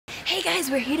Hey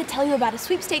guys, we're here to tell you about a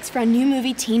sweepstakes for our new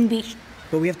movie, Teen Beach.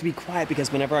 But we have to be quiet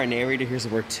because whenever our narrator hears the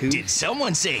word two... Did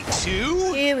someone say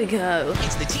two? Here we go.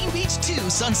 It's the Teen Beach 2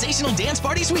 SUNsational Dance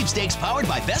Party Sweepstakes powered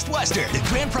by Best Western. The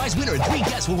grand prize winner and 3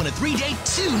 guests will win a 3-day,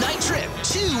 2-night trip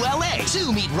to LA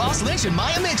to meet Ross, Lynch, and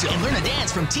Maia and learn a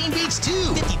dance from Teen Beach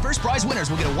 2. 50 first prize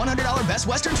winners will get a $100 Best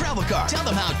Western travel card. Tell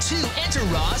them how to enter,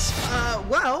 Ross.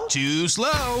 well... Too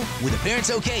slow. With a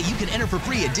parent's okay, you can enter for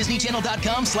free at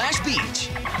disneychannel.com/beach.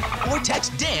 Or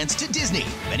text DANCE to Disney.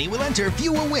 Many will enter,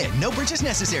 few will win. No purchase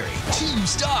necessary. 2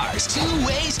 stars, 2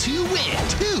 ways to win.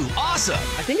 2 awesome.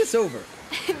 I think it's over.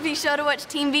 Be sure to watch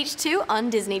Teen Beach 2 on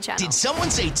Disney Channel. Did someone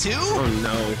say 2? Oh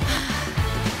no.